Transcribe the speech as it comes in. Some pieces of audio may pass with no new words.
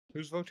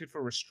Who's voted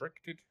for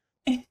restricted?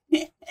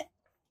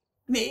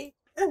 Me.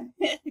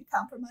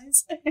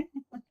 Compromise.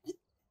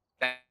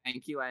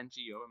 Thank you,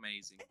 Angie. You're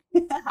amazing.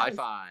 High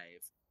five.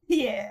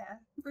 Yeah.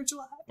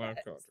 Virtual high Oh five.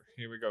 god,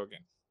 here we go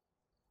again.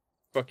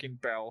 Fucking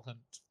Bell Hunt.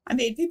 I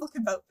mean, people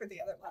can vote for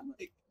the other one,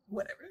 like,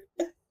 whatever.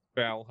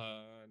 Bell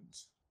Hunt.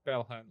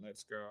 Bell Hunt,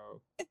 let's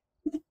go.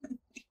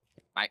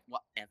 Like,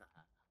 whatever.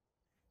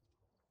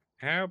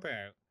 How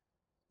about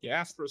you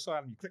ask for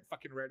asylum, you click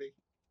fucking ready?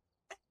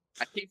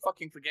 I keep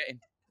fucking forgetting.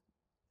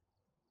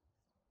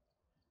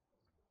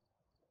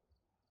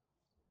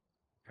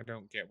 I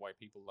don't get why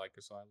people like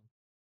asylum.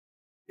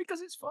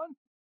 Because it's fun.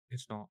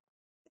 It's not.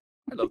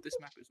 I love this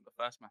map. It was the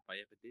first map I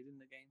ever did in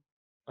the game.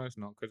 No, it's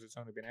not, because it's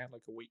only been out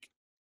like a week.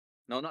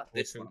 No, not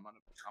this Okay. one.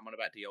 I'm on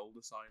about the old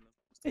asylum.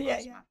 It's the Yeah,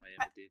 first yeah. map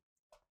I ever did.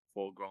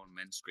 4 grown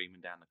men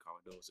screaming down the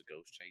corridors. A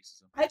ghost chases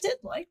them. I did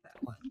like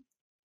that one.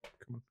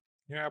 Come on.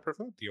 Yeah, I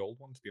prefer the old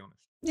one, to be honest.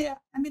 Yeah,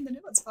 I mean, the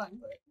new one's fun,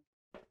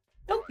 but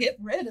don't get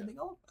rid of the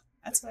old one.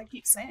 That's what I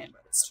keep saying,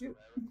 but it's true.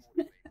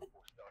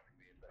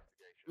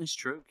 It's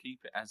true.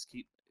 Keep it as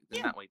keep. Then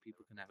Yeah. that way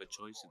people can have a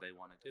choice if they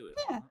want to do it.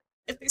 Yeah.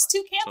 If there's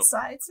 2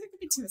 campsites, there could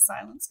be 2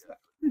 asylums.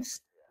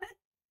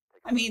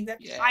 I mean, there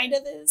Yeah. kind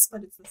of is,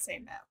 but it's the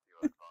same map.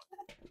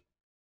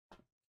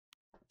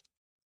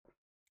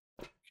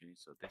 Okay,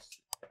 so this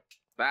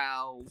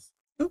valve.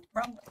 Oop,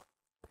 wrong way.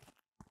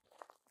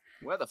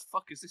 Where the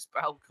fuck is this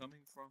valve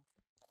coming from?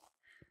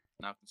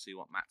 Now I can see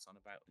what Matt's on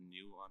about and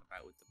you on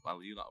about with the.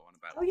 Well, you lot are on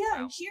about. Oh with the yeah, I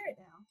valve. hear it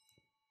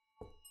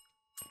now.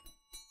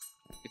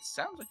 It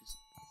sounds like it's.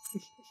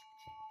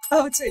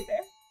 Oh, it's right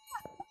there.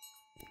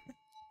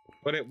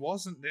 But it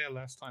wasn't there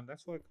last time,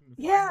 that's why I couldn't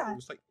find Yeah. it. It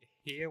was like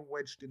here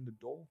wedged in the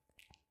door.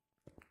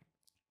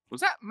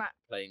 Was that Matt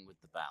playing with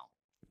the valve?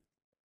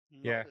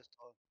 Not Yeah. this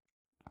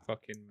time.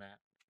 Fucking Matt.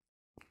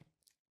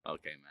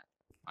 Okay, Matt.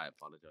 I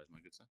apologize, my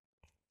good sir.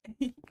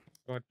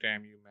 God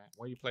damn you, Matt.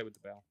 Why you play with the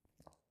bell?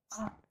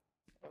 Ah,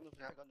 Got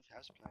nothing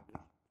else to play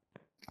with.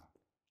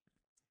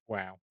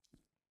 Wow.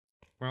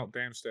 Well,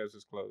 downstairs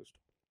is closed.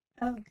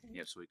 okay.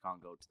 Yeah, so we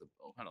can't go to the.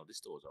 Oh, hello, this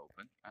door's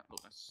open.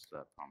 Look, that's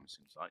a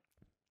promising sight.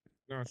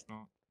 No, it's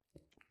not.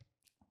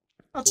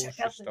 I'll Doors check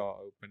out just the. start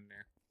open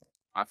now.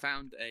 I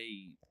found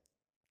a.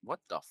 What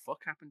the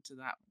fuck happened to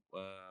that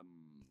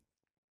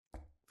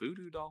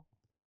voodoo doll?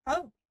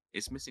 Oh,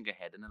 It's missing a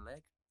head and a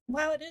leg.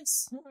 wow, it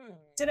is.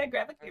 Did I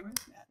grab a camera?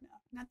 No,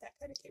 not that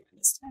kind of camera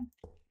this time.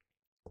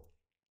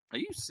 Are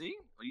you seeing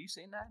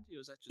that? Or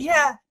is that just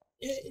Yeah,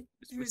 It's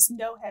there's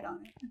no head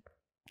on it.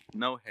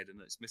 no head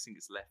and it's missing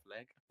its left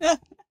leg?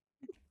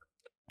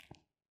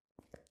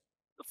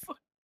 The fuck?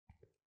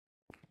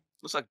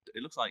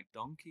 It looks like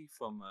Donkey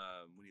from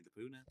Winnie the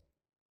Pooh now.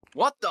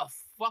 What the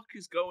fuck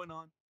is going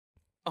on?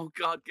 Oh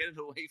god, get it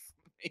away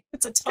from me!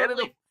 It's a Get it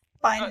totally away.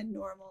 fine and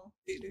normal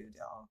voodoo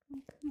doll.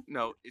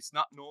 No, it's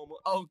not normal.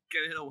 Oh,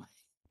 get it away!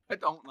 I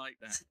don't like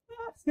that.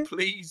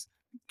 Please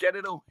get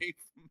it away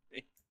from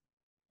me.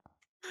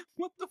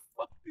 What the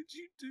fuck did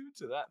you do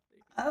to that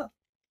thing? Oh,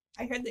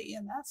 I heard the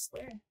EMS.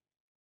 Where?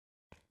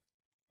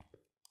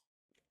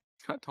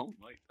 I don't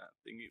like that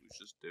thing it was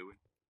just doing.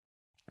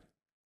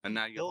 And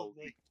now you're Killed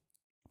holding me.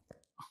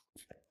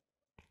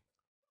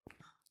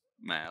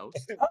 Mouse.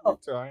 Oh.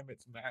 Every time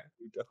it's Matt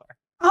who dies.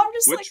 I'm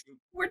just like, Which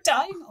we're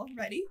dying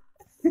already.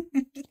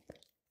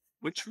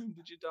 which room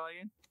did you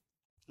die in?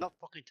 Not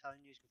fucking telling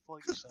you, you can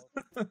find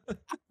yourself.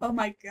 Oh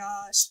my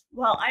gosh.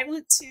 Well, I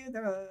went to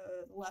the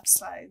left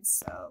side,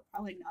 so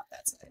probably not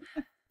that side.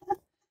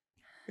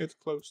 It's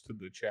close to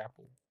the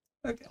chapel.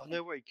 Okay. I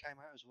know where he came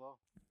out as well.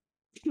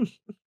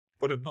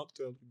 But I'm not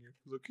telling you,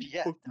 because I keep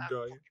Yeah, fucking damn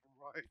dying. fucking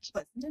right.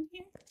 Wasn't in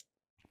here?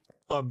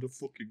 I'm the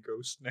fucking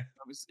ghost now.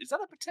 Is that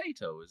a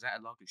potato? Or is that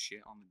a log of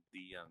shit on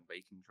the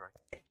baking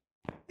tray?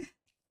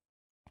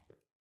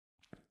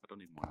 I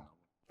don't even want to know.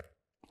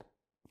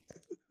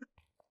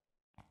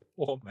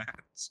 Poor Matt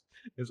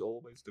is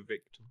always the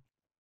victim.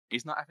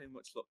 He's not having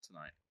much luck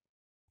tonight.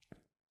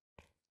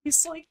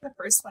 He's like the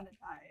first one to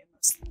die.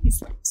 Mostly.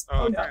 He's like,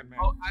 Oh, no. damn, man.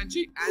 Oh,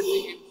 Angie,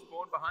 it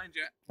spawned behind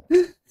you.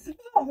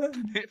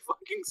 It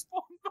fucking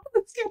spawned.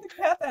 That scared the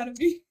crap out of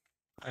me.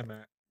 Hi,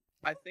 Matt.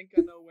 I think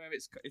I know where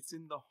it's. It's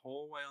in the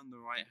hallway on the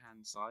right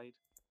hand side.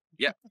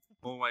 Yep,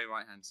 hallway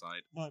right hand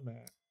side. Hi,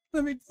 Matt.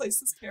 Let me place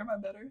this camera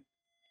better.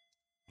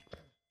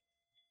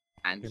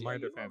 Angie, In my are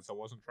you defense, I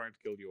wasn't trying to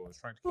kill you, I was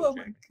trying to kill Oh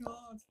my Jamie.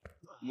 god.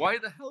 Why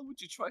the hell would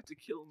you try to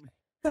kill me?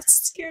 That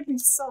scared me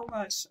so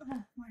much.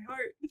 Oh, my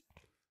heart.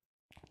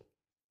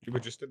 You were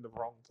just in the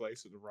wrong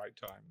place at the right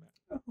time,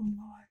 Matt. Oh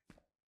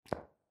my.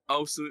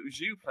 Oh, so it was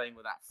you playing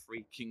with that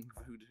freaking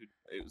voodoo.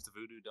 It was the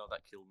voodoo doll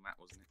that killed Matt,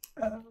 wasn't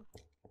it? Oh.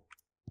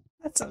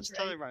 That I sounds was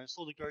turning right. around,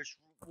 saw the ghost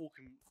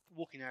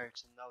walking out,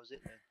 and that was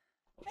it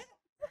then.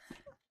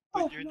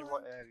 Oh, But you're in the no.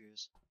 right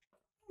areas.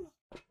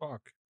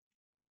 Fuck.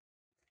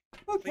 I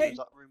think it Okay. was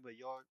that room where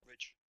you're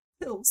Rich.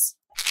 Hills.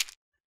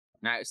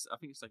 Now, I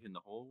think it's like in the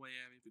hallway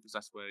area because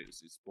that's where it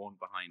spawned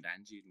behind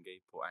Angie and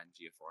put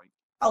Angie a fright.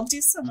 I'll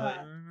do some I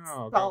don't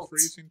know, I've got salt.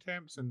 freezing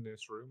temps in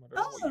this room. I don't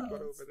know what you've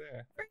got Oh. over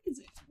there.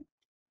 Crazy.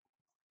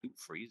 Ooh,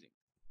 freezing.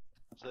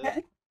 So,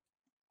 Okay.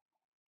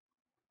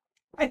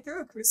 I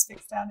threw a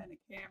crucifix down in a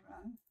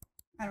camera.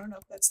 I don't know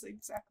if that's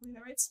exactly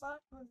the right spot.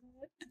 Was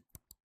it?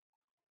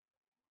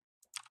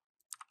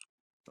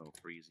 So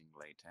freezing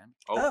late temp.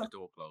 Oh, Oh. the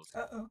door closed.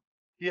 Uh-oh.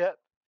 Yep.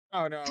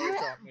 Oh no, it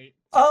got me.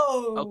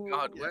 Oh! Oh,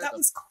 God, where that the-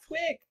 was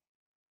quick.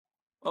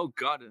 Oh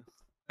God.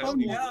 Oh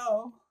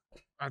no.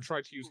 I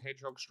tried to use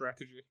hedgehog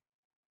strategy.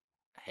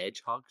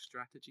 Hedgehog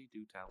strategy,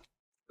 do tell.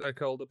 I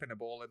curled up in a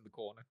ball in the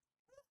corner.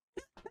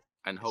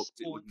 And hoped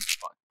it wouldn't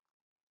spot.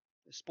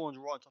 It spawned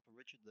right on top of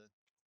Richard then.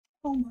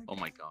 Oh my. Oh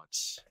my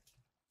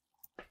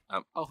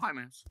God. Oh hi,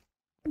 mouse.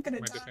 I'm gonna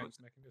My die. defense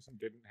mechanism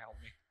didn't help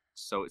me.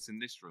 So it's in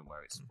this room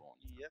where it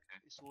spawned. Yep,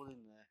 Okay. it's all in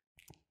there.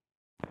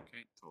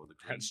 Okay. Throw the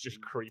green That's just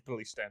thing.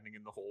 creepily standing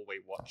in the hallway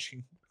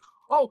watching.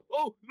 Oh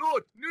Lord! No!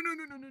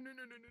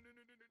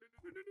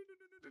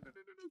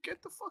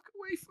 Get the fuck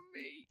away from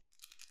me!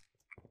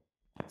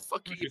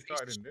 Fuck you! You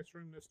started in this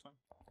room this time.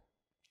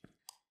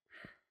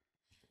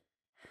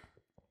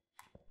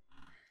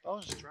 That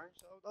was strange.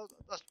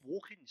 That's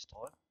walking this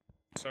time.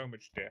 So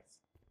much death.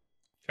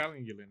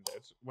 Telling you, Linda,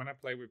 when I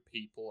play with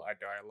people, I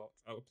die a lot.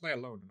 I'll play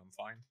alone and I'm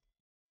fine.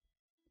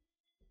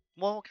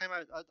 One came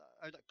out that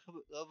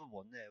cupboard, the other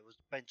one there was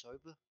bent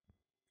over.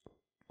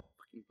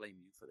 Fucking blame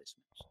you for this,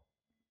 mouse.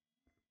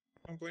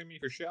 Don't blame me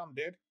for shit, I'm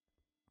dead.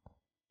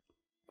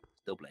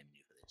 Still blaming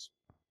you for this.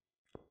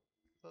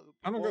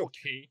 I'm gonna go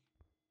key.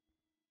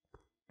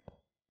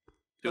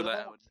 Do The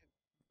that.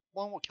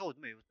 one what killed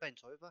me was bent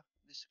over.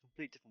 This is a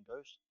complete different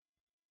ghost.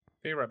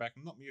 Be right back.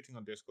 I'm not muting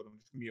on Discord, I'm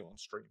just mute on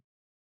stream.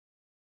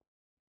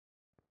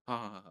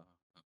 Oh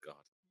God.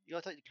 You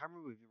gotta take the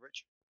camera with you,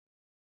 Rich.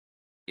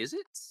 Is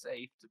it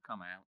safe to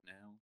come out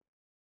now?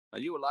 Are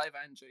you alive,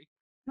 Angie?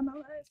 I'm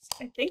alive.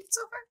 I think it's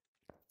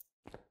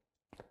over.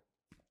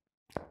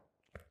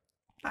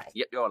 Hi.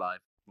 Yep, you're alive.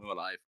 We're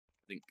alive.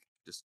 I think.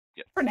 Just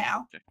yep. For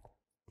now. Okay.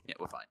 Yeah,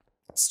 we're fine.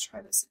 Let's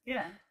try this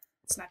again.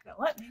 It's not gonna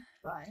let me,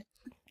 but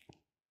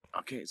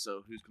Okay,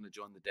 so who's gonna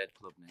join the dead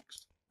club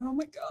next? oh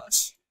my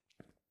gosh.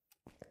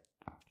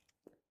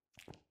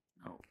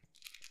 No.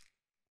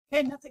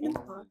 Okay, nothing in the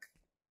book.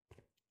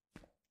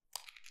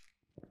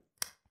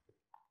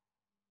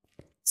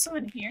 So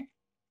in here.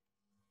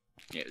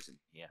 Yeah, it's in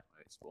here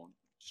where it spawned.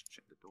 Just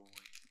check the doorway.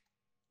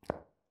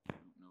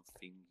 No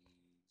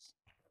thingies.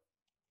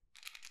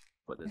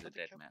 But there's a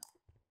dead man.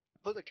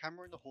 Put the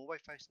camera in the hallway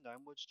facing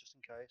downwards, just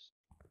in case.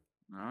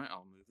 Alright,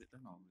 I'll move it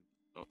then. I'll move it.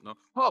 Oh, no.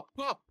 Oh!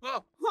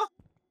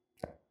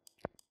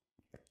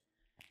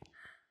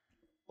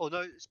 Oh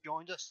no, it's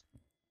behind us.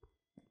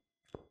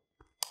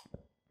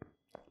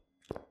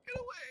 Get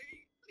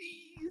away,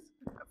 please!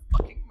 Have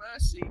fucking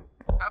mercy!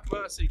 Have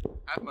mercy!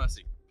 Have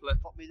mercy!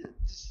 Fuck me,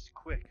 this is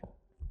quick.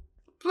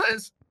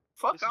 Please!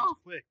 Fuck This off!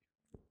 is quick.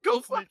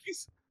 Go fuck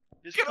It's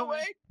Get coming.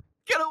 away!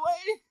 Get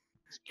away!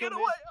 It's Get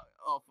coming. away!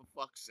 Oh, for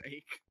fuck's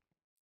sake!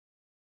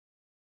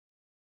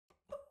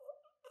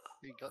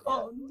 You got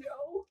Oh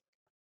no.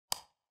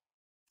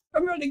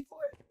 I'm running for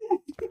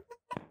it.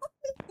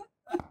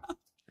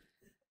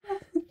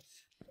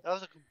 That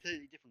was a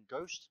completely different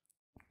ghost.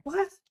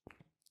 What?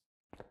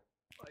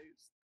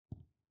 Please.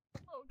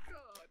 Oh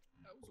god,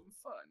 that wasn't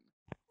fun.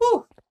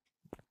 Whew.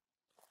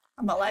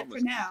 I'm alive for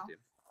Almost now.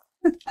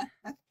 kissed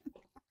him.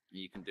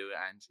 You can do it,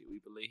 Angie. We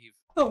believe.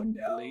 Oh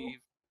no. Believe.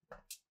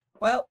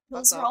 Well,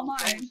 those That are all one-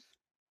 that mine. was-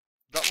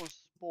 That one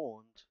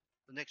spawned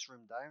the next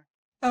room down.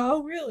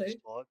 Oh This really?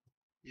 time.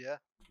 Yeah.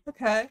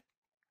 Okay.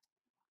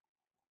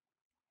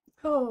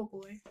 Oh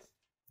boy.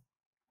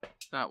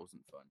 That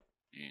wasn't fun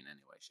in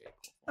any way, shape, or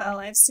form. Well,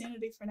 I have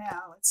sanity for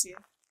now. Let's see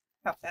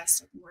how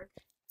fast I can work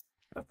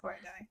before I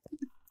die.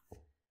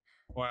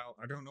 Well,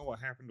 I don't know what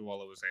happened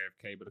while I was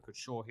AFK, but I could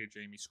sure hear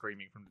Jamie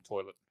screaming from the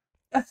toilet.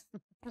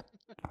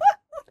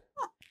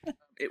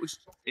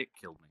 It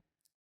killed me.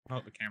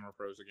 Oh, the camera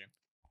froze again.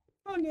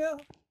 Oh no.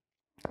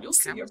 Your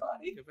See your camera's not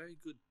body. having a very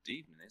good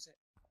evening, is it?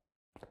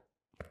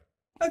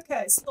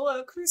 Okay, so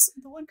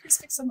the one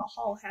crucifix in the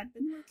hall had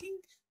been working.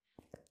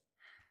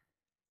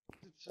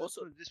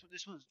 Also-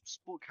 This one's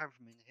sport came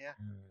from in here.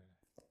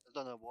 I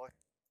don't know why.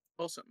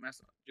 Also,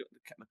 Master, the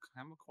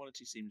camera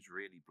quality seems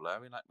really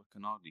blurry, like we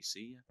can hardly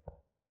see you.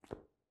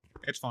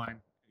 It's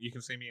fine. You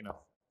can see me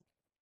enough.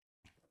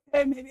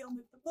 Okay, maybe I'll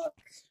move the book.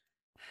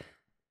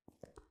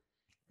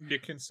 You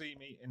can see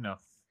me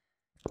enough.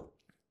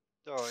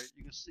 Alright,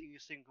 you can see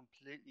him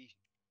completely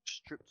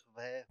stripped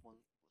of hair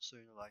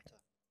sooner or later.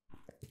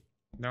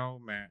 No,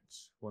 Matt,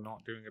 we're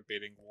not doing a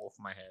bidding war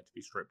for my hair to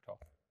be stripped off.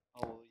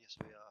 Oh yes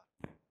we are.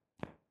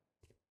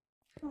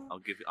 I'll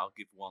give £1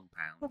 What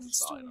to else do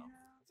start we off.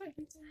 have?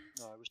 Anything?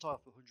 No, we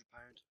start for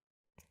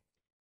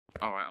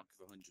 £100. Alright, I'll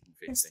give There's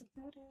 150.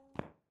 the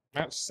photo.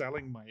 Matt's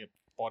selling my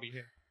body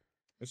hair.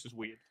 This is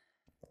weird.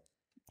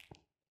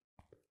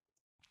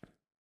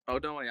 Oh,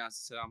 don't worry, as I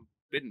said, I'm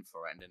bidding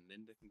for it, and then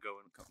Linda can go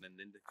and then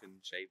Linda can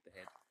shave the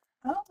head.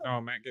 Oh.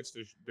 Oh, Matt gets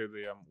to do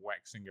the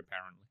waxing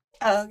apparently.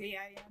 Oh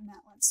yeah, and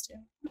that one's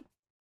too.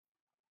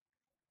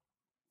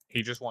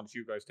 He just wants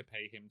you guys to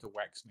pay him to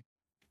wax me.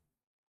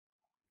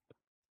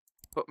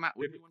 But Matt, Did,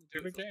 wouldn't you want to did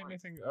do we it for get free?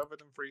 anything other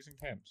than freezing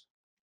temps?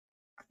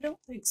 I don't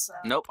think so.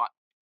 Nope.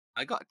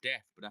 I got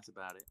deaf, but that's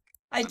about it.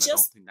 I And I don't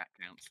just think that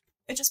counts.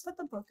 put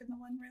the book in the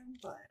one room,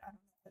 but I don't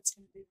know if that's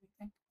going to do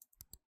anything.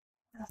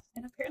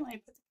 And apparently I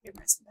put the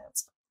cameras in bad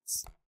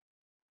spots.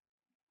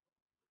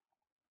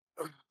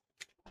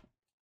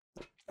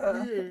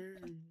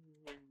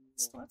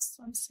 What's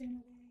on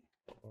sanity?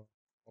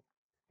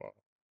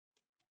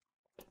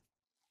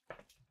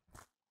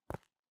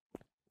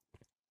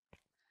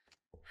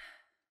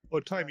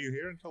 What time are you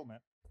here until,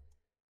 Matt?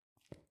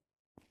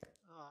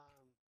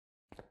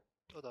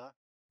 Don't know.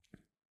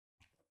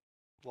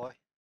 Why?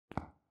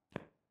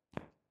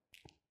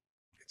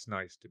 It's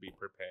nice to be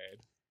prepared.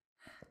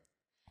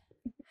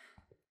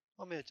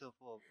 I'm here till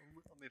 4.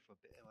 I'm here for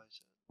a bit anyway,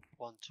 so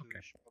 1,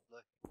 2-ish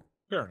probably.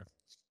 Fair enough.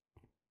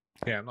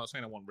 Yeah, I'm not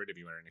saying I want rid of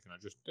you or anything. I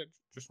just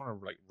want a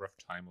rough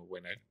time of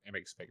when I'm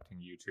expecting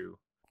you to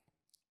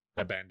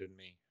abandon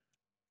me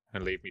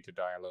and leave me to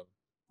die alone.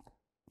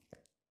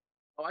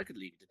 Oh, I could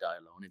leave you to die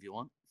alone if you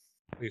want.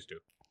 Please do.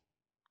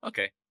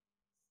 Okay.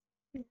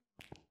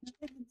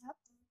 Nothing in that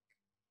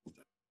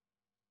book.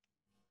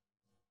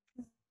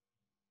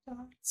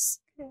 That's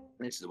good.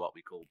 This is what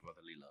we call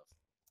brotherly love.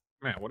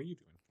 Matt, what are you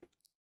doing?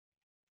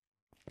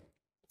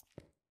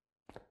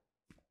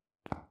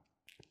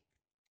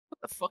 What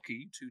the fuck are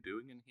you two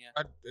doing in here?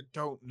 I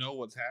don't know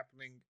what's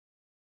happening.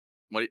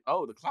 What?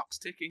 Oh, the clock's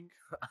ticking.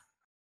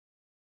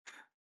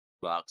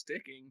 Clock's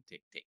ticking.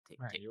 Tick, tick, tick,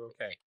 Matt, tick. you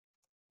okay?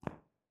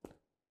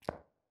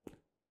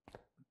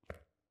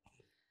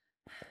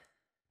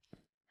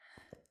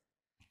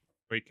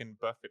 We can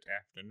buff it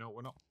after. No,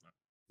 we're not.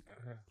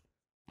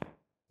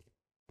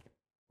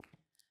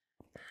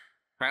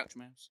 Crouch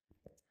mouse.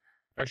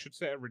 I should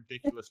set a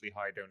ridiculously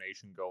high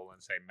donation goal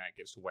and say Matt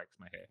gets to wax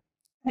my hair.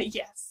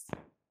 Yes.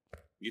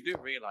 You do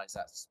realise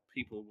that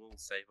people will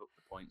save up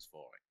the points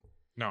for it.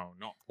 No,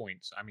 not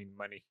points. I mean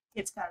money.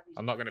 It's gotta be.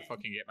 I'm not gonna money.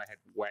 fucking get my head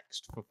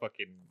waxed for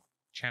fucking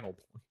channel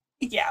points.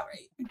 Yeah,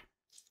 right.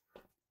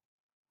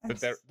 But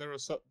there are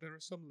some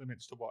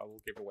limits to what I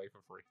will give away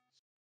for free.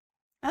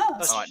 Oh,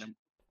 That's Alright then.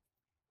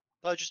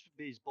 That'll just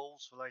be his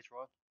balls for later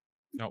on.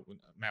 No,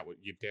 Matt,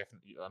 you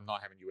definitely. I'm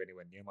not having you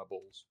anywhere near my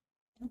balls.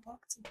 no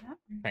box in that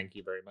room. Thank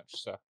you very much,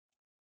 sir.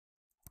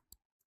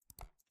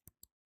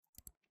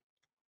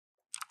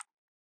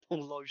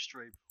 On live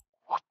stream.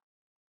 I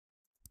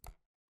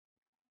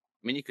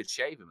mean, you could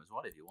shave him as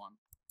well if you want.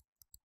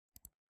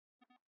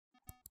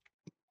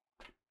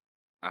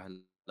 Have a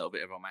little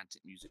bit of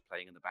romantic music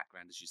playing in the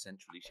background as you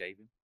centrally shave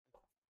him.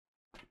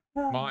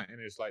 Martin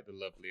is like the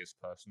loveliest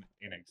person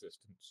in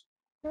existence.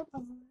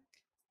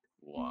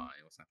 Why?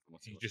 What's that?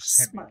 He just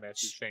sent me a Smudge.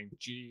 message saying,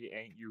 "Gee,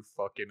 ain't you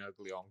fucking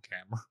ugly on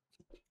camera?"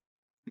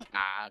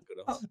 Good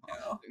Oh, old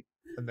no.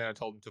 And then I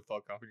told him to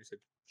fuck off, and he said,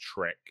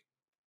 "Shrek."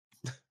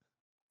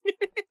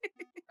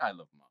 I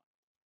love Mark.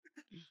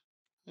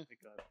 I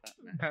got that,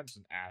 man. That's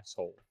an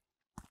asshole.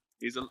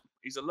 He's a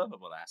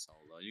lovable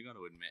asshole, though. You got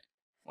to admit.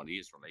 Well, he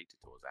is related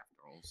to us after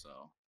all,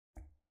 so.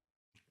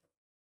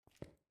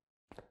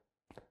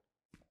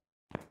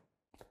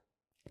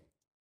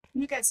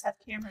 You guys have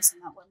cameras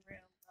in that one room,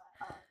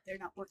 but they're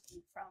not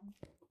working from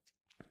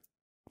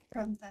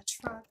the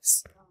truck,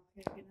 so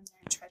I gotta get in there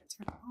and try to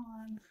turn it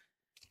on.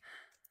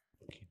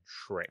 Fucking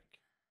Shrek.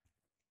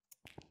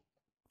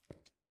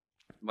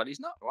 But he's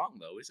not wrong,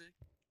 though, is he?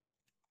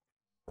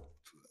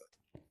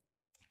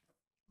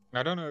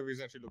 I don't know if he's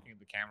actually looking at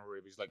the camera or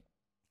if he's like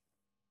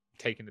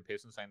taking the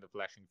piss and saying the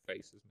flashing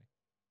face, isn't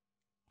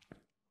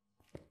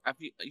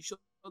he? Are you sure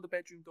the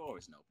bedroom door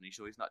isn't open? Are you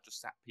sure he's not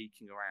just sat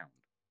peeking around?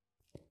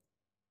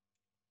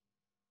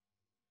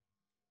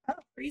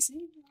 Oh,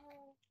 freezing.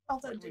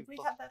 Although, did we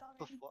have that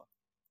already? What?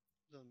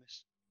 No,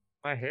 miss.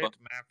 My head, But-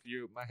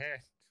 Matthew, my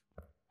head.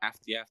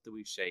 After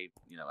we've shaved,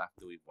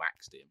 after we've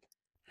waxed him.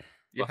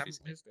 You Buff his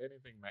haven't missed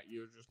anything, Matt.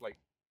 You're just like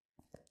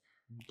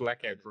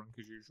blackout drunk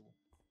as usual.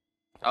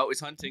 Oh,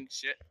 it's hunting.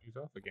 Shit. He's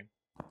off again.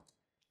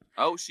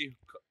 Oh, she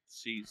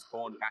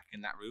spawned back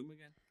in that room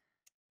again.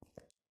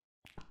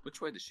 Which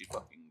way does she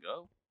fucking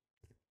go?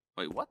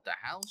 Wait, what the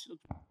hell?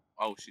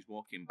 Oh, she's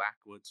walking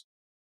backwards.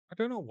 I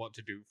don't know what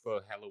to do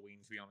for Halloween,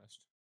 to be honest.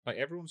 Like,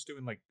 everyone's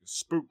doing, like,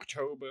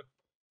 Spooktober.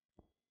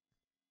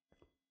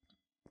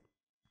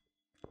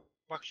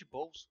 Wax your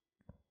balls.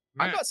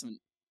 I Matt, got some.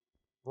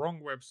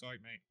 wrong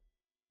website, mate.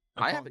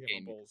 I can't have a get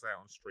game. my balls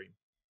out on stream.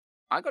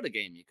 I got a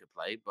game you could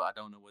play, but I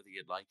don't know whether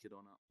you'd like it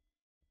or not.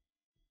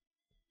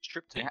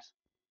 Striptease. Yeah.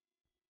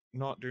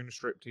 Not doing a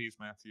striptease,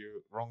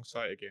 Matthew. Wrong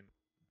site again.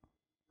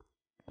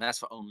 That's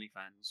for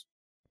OnlyFans.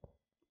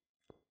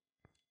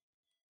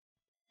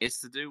 It's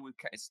to do with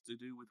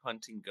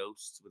hunting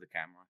ghosts with a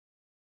camera.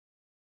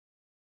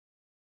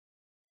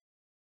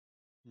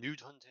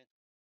 Nude hunting.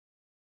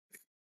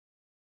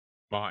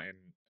 Martin,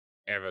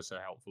 ever so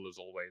helpful as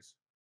always.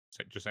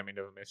 Just let me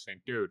never miss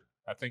saying, dude,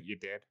 I think you're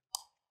dead.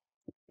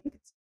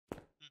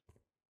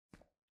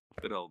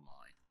 Good old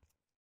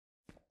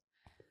mine.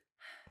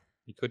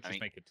 You could I just mean-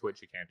 make a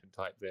Twitch account and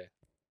type there.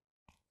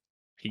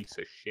 Piece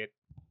of shit.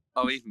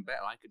 Oh, even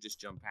better, I could just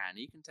jump out and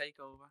he can take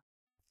over.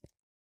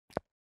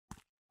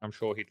 I'm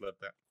sure he'd love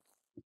that.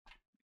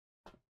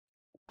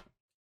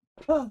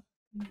 Oh,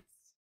 goodness.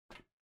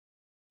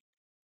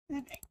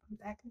 Okay, I'm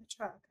back in the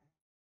truck.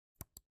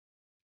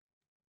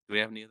 Do we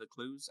have any other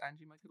clues,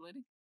 Angie, my good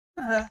lady?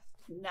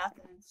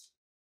 Nothing.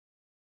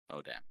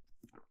 Oh, damn.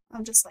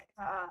 I'm just like,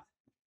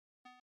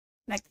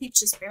 My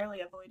Peach is barely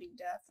avoiding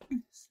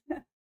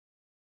death.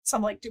 So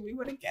I'm like, do we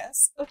want to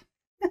guess?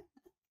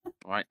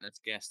 Alright, let's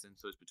guess then.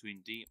 So it's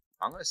between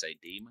I'm going to say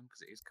demon,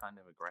 because it is kind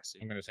of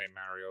aggressive. I'm going to say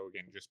Mario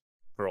again, just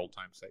for old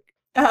time's sake.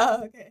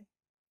 Oh, okay.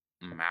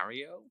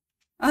 Mario?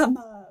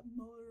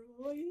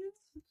 Moroid?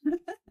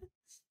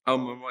 Oh,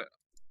 Mario.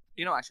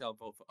 You know, actually, I'll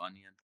vote for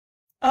Onion.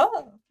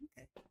 Oh,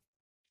 okay.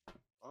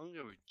 I'm gonna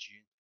go with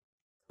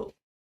gin.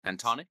 And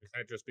tonic? Is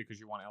that just because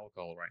you want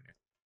alcohol right now?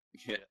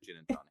 Yeah, gin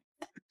and tonic.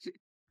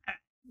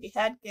 We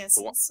had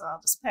guesses, What? so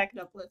I'll just pack it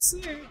up. Let's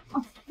see.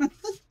 Let's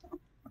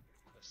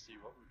see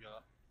what we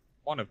got.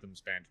 One of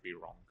them's bound to be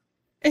wrong.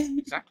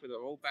 Exactly,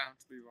 they're all bound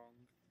to be wrong.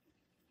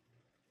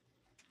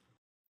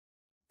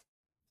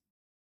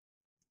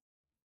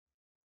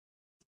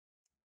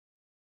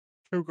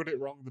 Who got it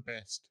wrong the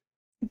best?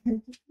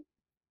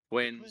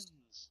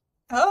 Wins.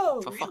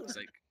 Oh, For really? fuck's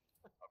sake.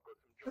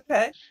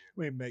 Okay.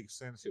 Well, it makes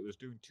sense. It was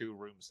doing 2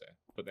 rooms there,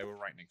 but they were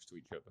right next to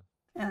each other.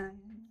 And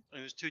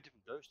it was 2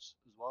 different ghosts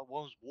as well.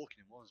 One was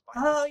walking and one was back.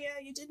 Oh, yeah,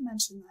 you did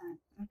mention that.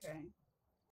 Okay.